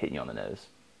hitting you on the nose.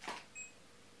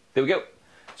 There we go.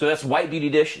 So that's white beauty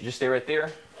dish. Just stay right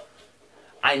there.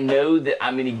 I know that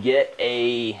I'm going to get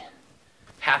a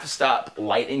half a stop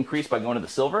light increase by going to the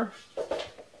silver.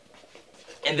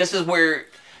 And this is where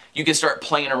you can start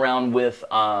playing around with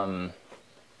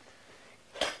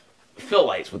fill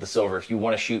lights with the silver if you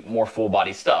want to shoot more full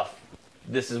body stuff.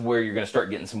 This is where you're going to start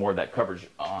getting some more of that coverage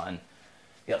on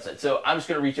the outside. So I'm just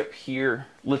going to reach up here.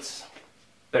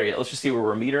 Better yet, let's just see where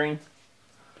we're metering.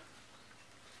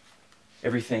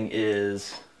 Everything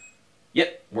is,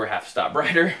 yep, we're half stop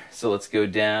brighter. So let's go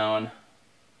down.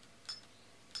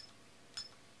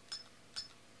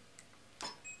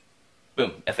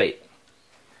 Boom, F8.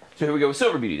 So here we go with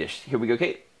silver beauty dish. Here we go,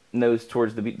 Kate. Nose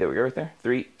towards the beat. There we go, right there.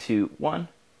 3, 2, 1.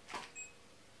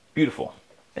 Beautiful.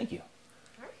 Thank you.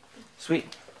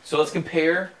 Sweet. So let's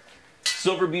compare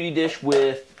silver beauty dish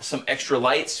with some extra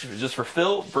lights just for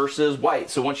fill versus white.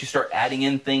 So once you start adding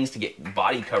in things to get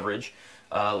body coverage,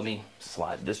 let me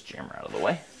slide this jammer out of the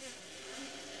way.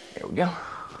 There we go.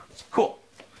 Cool.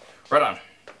 Right on.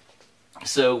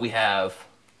 So we have,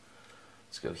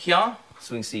 let's go here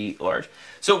so we can see large.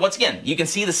 So once again, you can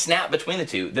see the snap between the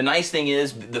two. The nice thing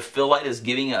is the fill light is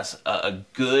giving us a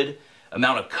good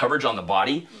amount of coverage on the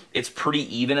body. It's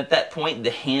pretty even at that point.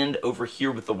 The hand over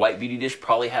here with the white beauty dish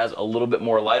probably has a little bit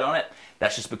more light on it.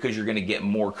 That's just because you're going to get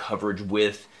more coverage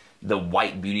with the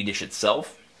white beauty dish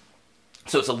itself.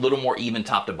 So it's a little more even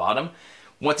top to bottom.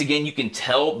 Once again, you can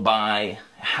tell by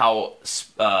how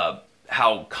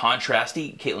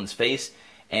contrasty Caitlin's face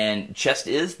and chest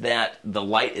is that the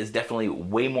light is definitely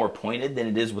way more pointed than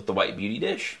it is with the white beauty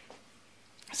dish.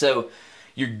 So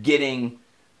you're getting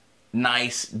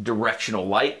nice directional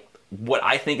light. What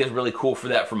I think is really cool for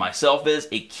that for myself is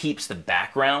it keeps the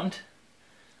background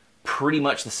pretty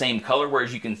much the same color,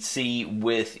 whereas you can see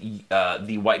with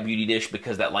the white beauty dish,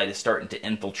 because that light is starting to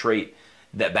infiltrate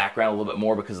that background a little bit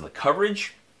more because of the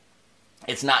coverage,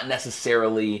 it's not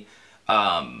necessarily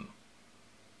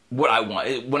what I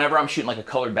want. Whenever I'm shooting like a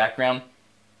colored background,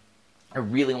 I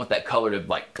really want that color to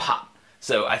like pop.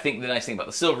 So I think the nice thing about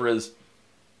the silver is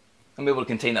I'm able to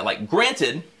contain that light.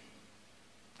 Granted,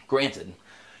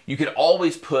 you could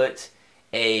always put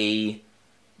a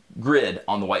grid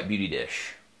on the white beauty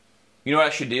dish. You know what I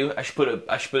should do? I should put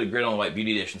a grid on the white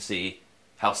beauty dish and see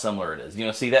how similar it is. You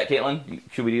want to see that, Caitlin?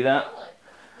 Should we do that?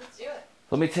 Let's do it.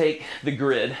 Let me take the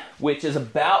grid, which is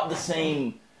about the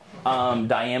same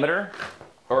diameter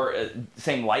or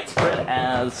same light spread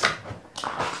as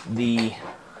the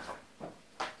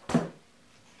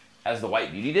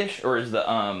white beauty dish, or as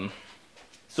the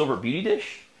silver beauty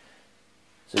dish.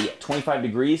 So yeah, 25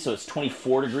 degrees, so it's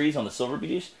 24 degrees on the silver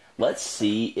beauty dish. Let's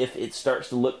see if it starts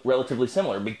to look relatively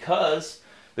similar, because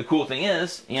the cool thing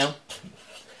is, you know,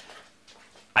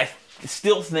 I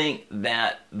still think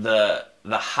that the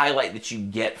highlight that you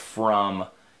get from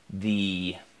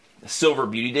the silver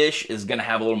beauty dish is going to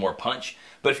have a little more punch.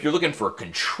 But if you're looking for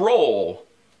control,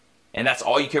 and that's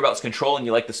all you care about is control, and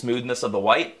you like the smoothness of the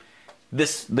white,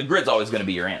 the grid's always going to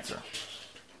be your answer.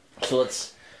 So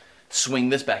let's swing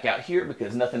this back out here,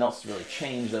 because nothing else has really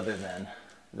changed other than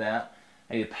that.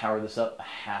 I need to power this up a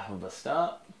half of a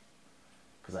stop,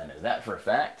 because I know that for a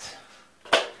fact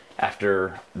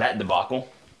after that debacle.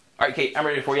 All right, Kate, I'm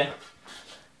ready for you. All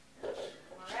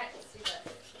right, let's do that.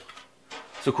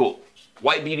 So cool.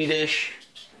 White beauty dish,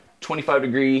 25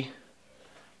 degree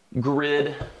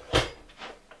grid,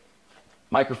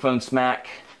 microphone smack.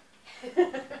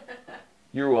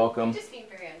 You're welcome. Just being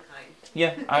very unkind.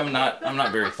 Yeah, I'm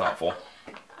not very thoughtful.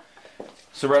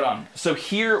 So right on. So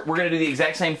here we're going to do the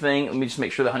exact same thing. Let me just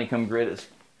make sure the honeycomb grid is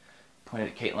pointed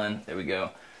at Caitlin. There we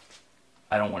go.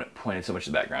 I don't want it pointed so much to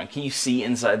the background. Can you see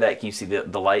inside that? Can you see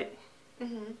the light?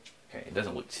 Mm-hmm. Okay, it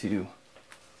doesn't look too...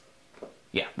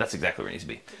 Yeah, that's exactly where it needs to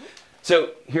be. Mm-hmm.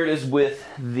 So here it is with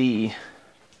the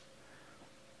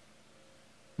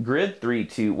grid. 3,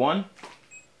 2, 1.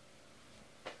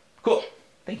 Cool.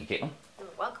 Thank you, Caitlin. You're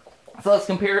welcome. So let's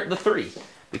compare the 3,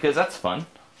 because that's fun.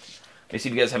 Let me see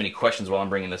if you guys have any questions while I'm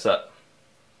bringing this up.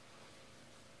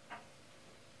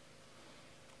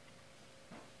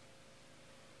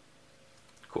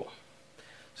 Cool.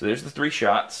 So there's the 3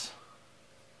 shots.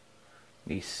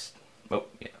 Oh,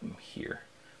 yeah, I'm here.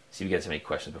 See if you guys have any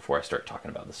questions before I start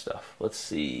talking about this stuff. Let's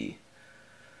see.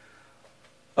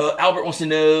 Albert wants to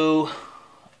know,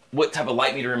 what type of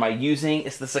light meter am I using?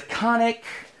 It's the Sekonic,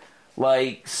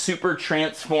 like, super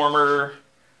transformer,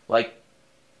 like,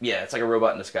 yeah, it's like a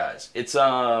robot in disguise. It's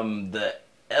the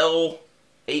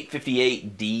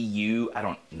L858DU. I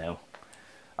don't know.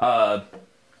 I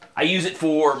use it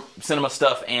for cinema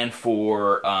stuff and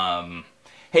for...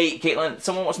 Hey, Caitlin,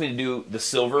 someone wants me to do the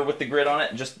silver with the grid on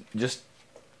it, just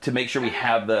to make sure we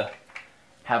have the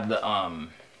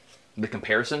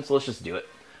comparison. So let's just do it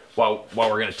while we're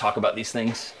going to talk about these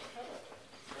things.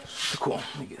 Cool.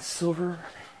 Let me get silver.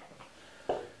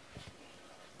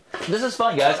 This is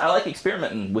fun, guys. I like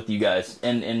experimenting with you guys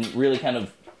and really kind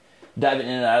of diving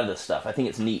in and out of this stuff. I think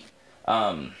it's neat.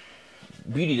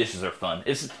 Beauty dishes are fun.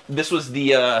 This was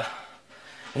the I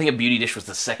think a beauty dish was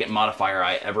the second modifier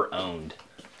I ever owned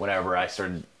whenever I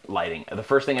started lighting. The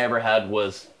first thing I ever had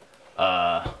was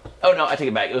oh no, I take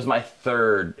it back. It was my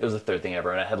third. It was the third thing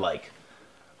ever, and I had like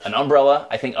an umbrella.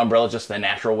 I think umbrella is just the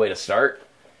natural way to start.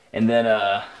 And then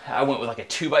I went with like a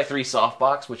 2x3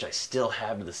 softbox, which I still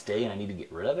have to this day, and I need to get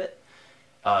rid of it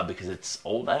because it's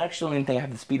old. I actually don't even think I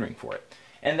have the speed ring for it.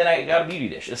 And then I got a beauty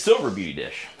dish, a silver beauty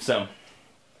dish. So,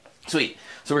 sweet.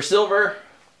 So we're silver.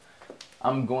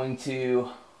 I'm going to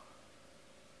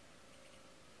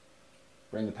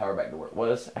bring the power back to where it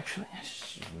was. Actually, I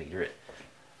should meter it.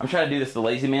 I'm trying to do this the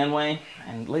lazy man way,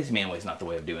 and lazy man way is not the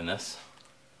way of doing this.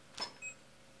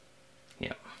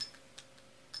 Yep.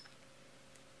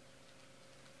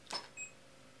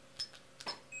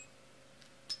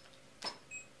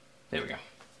 There we go.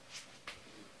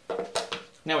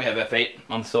 Now we have F8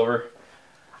 on silver.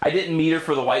 I didn't meter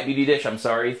for the white beauty dish. I'm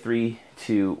sorry. 3,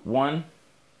 2, 1.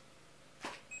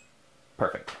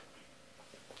 Perfect.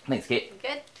 Thanks, Kate.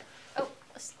 Good. Oh.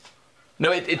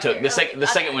 No, it took. The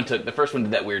second one took. The first one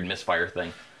did that weird misfire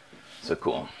thing. So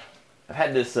cool. I've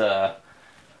had this, I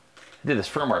did this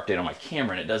firmware update on my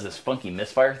camera, and it does this funky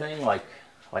misfire thing. Like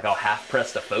I'll half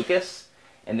press to focus,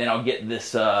 and then I'll get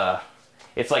this,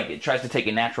 it's like it tries to take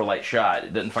a natural light shot.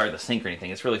 It doesn't fire the sync or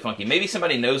anything. It's really funky. Maybe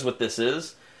somebody knows what this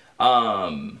is,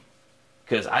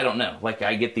 because I don't know. Like,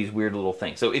 I get these weird little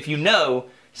things. So if you know,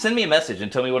 send me a message and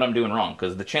tell me what I'm doing wrong,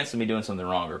 because the chances of me doing something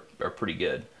wrong are pretty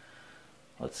good.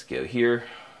 Let's go here.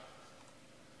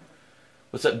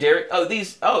 What's up, Derek?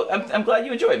 Oh, I'm glad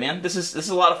you enjoy it, man. This is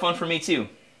a lot of fun for me too.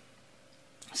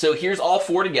 So here's all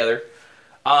 4 together.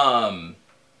 So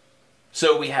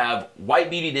we have white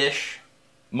beauty dish,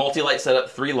 multi-light setup,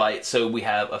 3 lights. So we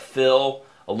have a fill,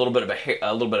 a little bit of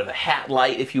a hat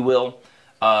light, if you will.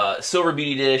 Silver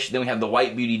beauty dish. Then we have the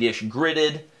white beauty dish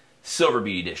gridded, silver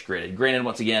beauty dish gridded. Granted,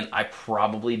 once again, I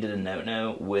probably did a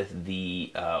no-no with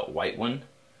the white one,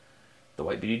 the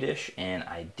white beauty dish, and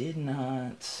I did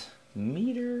not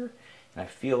meter. And I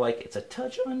feel like it's a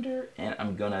touch under, and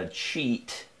I'm gonna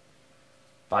cheat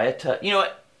by a touch. You know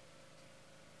what?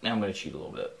 Now I'm gonna cheat a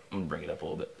little bit. I'm gonna bring it up a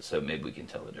little bit so maybe we can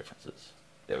tell the differences.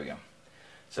 There we go.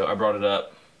 So I brought it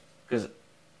up because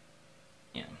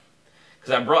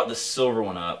I brought the silver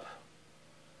one up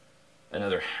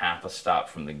another half a stop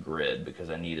from the grid because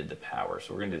I needed the power.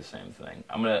 So we're gonna do the same thing.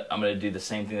 I'm gonna do the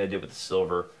same thing that I did with the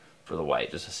silver for the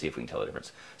white, just to see if we can tell the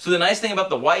difference. So the nice thing about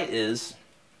the white is,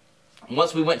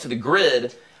 once we went to the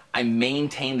grid, I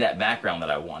maintained that background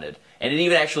that I wanted, and it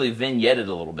even actually vignetted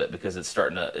a little bit because it's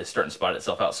starting to spot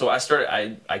itself out. So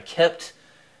I kept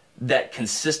that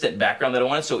consistent background that I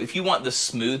wanted. So if you want the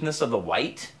smoothness of the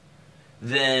white,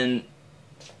 then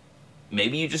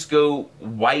maybe you just go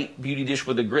white beauty dish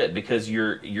with a grid because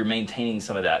you're maintaining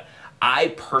some of that. I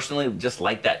personally just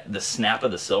like the snap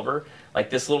of the silver, like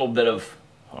this little bit of.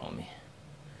 Hold on,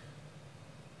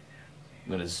 I'm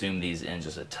going to zoom these in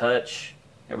just a touch.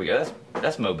 There we go.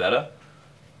 That's mo better.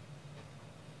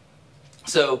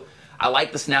 So I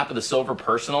like the snap of the silver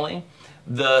personally.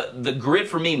 The grid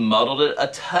for me muddled it a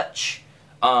touch,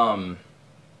 but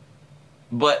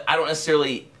I don't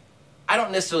necessarily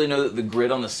know that the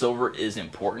grid on the silver is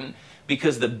important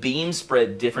because the beam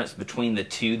spread difference between the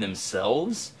two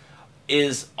themselves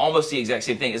is almost the exact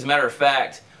same thing. As a matter of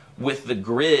fact, With the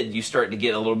grid, you start to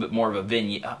get a little bit more of a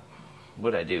vignette.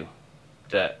 What did I do?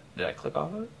 Did I click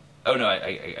off of it? Oh no,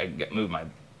 I moved my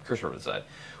cursor over to the side.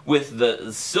 With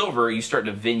the silver, you start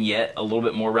to vignette a little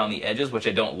bit more around the edges, which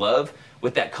I don't love.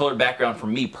 With that color background, for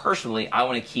me personally, I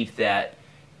want to keep that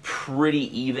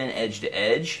pretty even edge to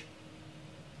edge.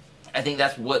 I think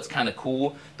that's what's kind of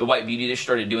cool. The white beauty dish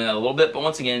started doing that a little bit, but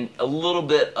once again, a little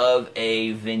bit of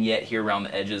a vignette here around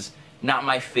the edges. Not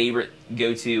my favorite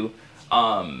go-to.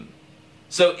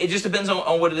 So it just depends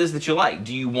on what it is that you like.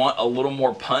 Do you want a little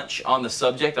more punch on the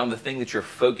subject, on the thing that you're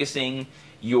focusing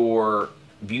your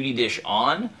beauty dish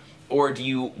on? Or do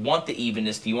you want the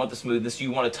evenness? Do you want the smoothness? Do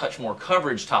you want to touch more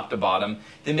coverage top to bottom?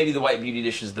 Then maybe the white beauty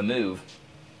dish is the move.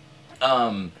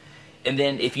 And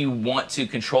then if you want to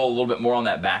control a little bit more on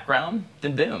that background,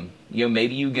 then boom. You know,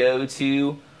 maybe you go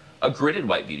to a gridded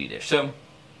white beauty dish. So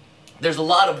there's a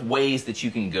lot of ways that you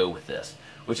can go with this,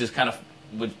 which is kind of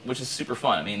which is super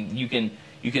fun. I mean, you can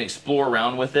explore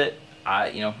around with it.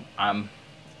 I'm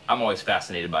always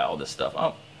fascinated by all this stuff.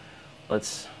 Oh,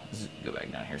 let's go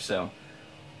back down here. So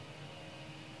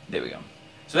there we go.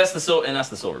 So that's the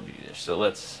silver beauty dish. So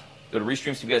let's go to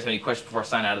Restream. See if you guys have any questions before I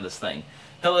sign out of this thing.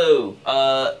 Hello.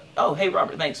 Oh, hey,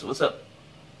 Robert. Thanks. What's up?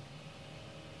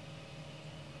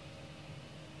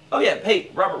 Oh, yeah.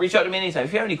 Hey, Robert, reach out to me anytime.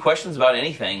 If you have any questions about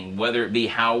anything, whether it be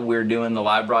how we're doing the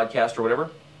live broadcast or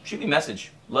whatever, shoot me a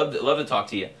message. Love to talk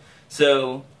to you.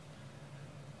 So,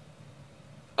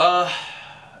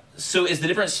 so is the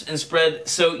difference in spread?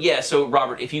 So, yeah. So,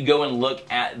 Robert, if you go and look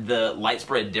at the light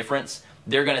spread difference,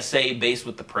 they're going to say based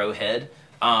with the Pro head.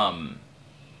 I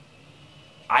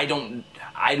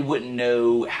wouldn't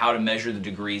know how to measure the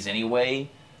degrees anyway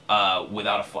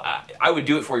without a flat. I would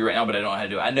do it for you right now, but I don't know how to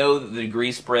do it. I know that the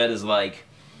degree spread is like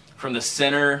from the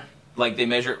center, like they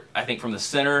measure, I think from the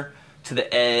center to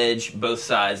the edge, both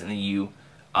sides, and then you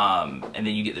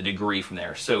get the degree from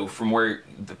there. So from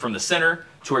the center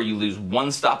to where you lose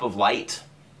one stop of light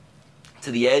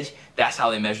to the edge, that's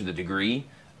how they measure the degree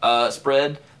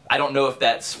spread. I don't know if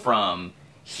that's from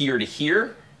here to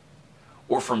here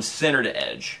or from center to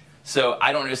edge. So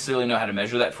I don't necessarily know how to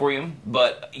measure that for you,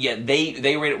 but yeah,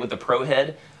 they rate it with the Pro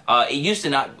head. It used to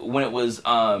not, when it was,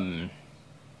 the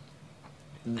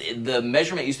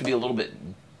measurement used to be a little bit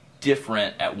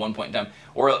different at one point in time,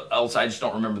 or else I just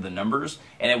don't remember the numbers,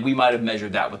 and we might have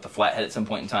measured that with the flat head at some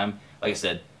point in time. Like I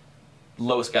said,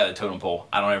 lowest guy at the totem pole.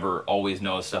 I don't ever always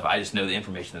know stuff. I just know the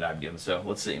information that I've given. So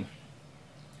let's see.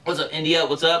 What's up, India?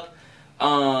 What's up?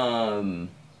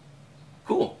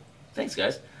 Cool. Thanks,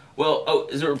 guys. Well, oh,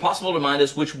 is it possible to remind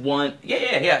us which one?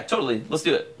 Yeah, totally. Let's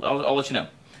do it. I'll let you know.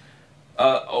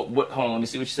 Hold on, let me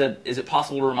see what you said. Is it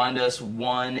possible to remind us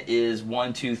one is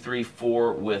 1, 2, 3,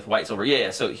 4 with white silver? Yeah,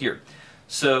 so here.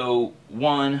 So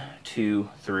 1, 2,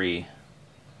 3,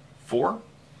 4.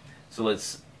 So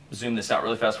let's zoom this out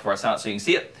really fast before I sign out so you can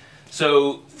see it.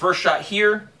 So first shot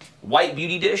here, white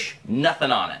beauty dish,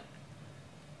 nothing on it.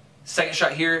 Second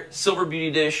shot here, silver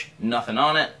beauty dish, nothing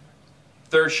on it.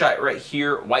 Third shot right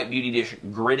here, white beauty dish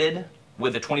gridded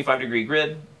with a 25-degree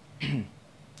grid.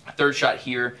 Third shot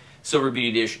here, silver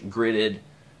beauty dish gridded,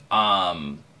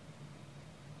 and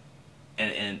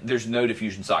there's no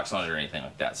diffusion socks on it or anything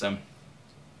like that. So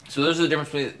those are the difference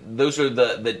between those are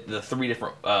the three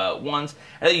different ones.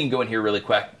 I think you can go in here really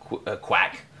quack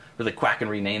and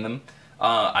rename them.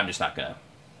 I'm just not gonna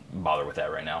bother with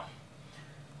that right now.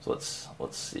 So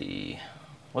let's see.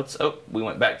 We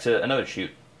went back to another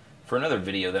shoot for another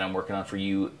video that I'm working on for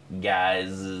you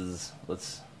guys.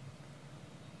 Let's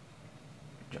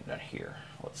jump down here.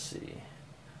 Let's see.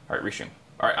 All right, restream.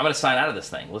 All right, I'm going to sign out of this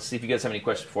thing. Let's see if you guys have any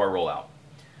questions before I roll out.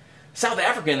 South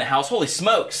Africa in the house. Holy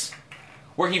smokes.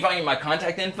 Where can you find my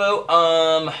contact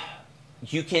info?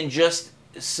 You can just...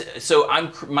 So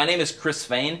my name is Chris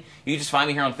Fain. You can just find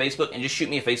me here on Facebook and just shoot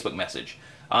me a Facebook message.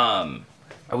 I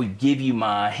would give you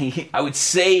my... I would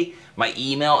say my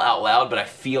email out loud, but I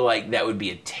feel like that would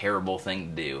be a terrible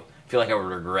thing to do. I feel like I would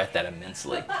regret that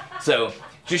immensely. So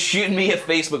just shoot me a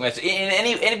Facebook message. And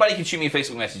anybody can shoot me a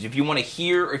Facebook message. If you want to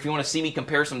hear, or if you want to see me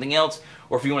compare something else,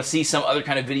 or if you want to see some other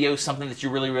kind of video, something that you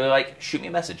really, really like, shoot me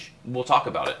a message. We'll talk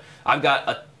about it. I've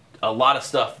got a lot of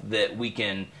stuff that we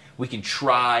can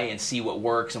try and see what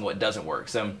works and what doesn't work.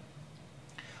 So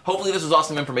hopefully this was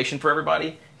awesome information for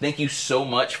everybody. Thank you so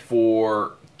much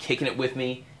for kicking it with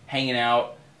me, hanging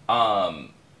out.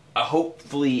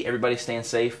 Hopefully everybody's staying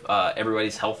safe.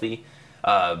 Everybody's healthy.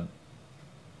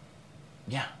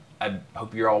 Yeah, I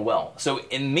hope you're all well. So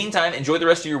in the meantime, enjoy the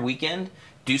rest of your weekend.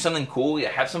 Do something cool. Yeah,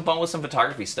 have some fun with some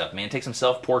photography stuff, man. Take some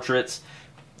self-portraits.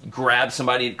 Grab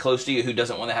somebody close to you who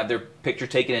doesn't want to have their picture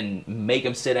taken and make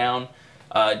them sit down.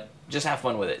 just have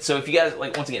fun with it. So if you guys,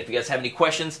 like, once again, if you guys have any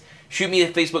questions, shoot me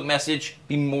a Facebook message.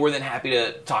 Be more than happy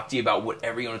to talk to you about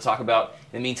whatever you want to talk about.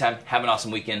 In the meantime, have an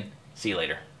awesome weekend. See you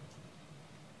later.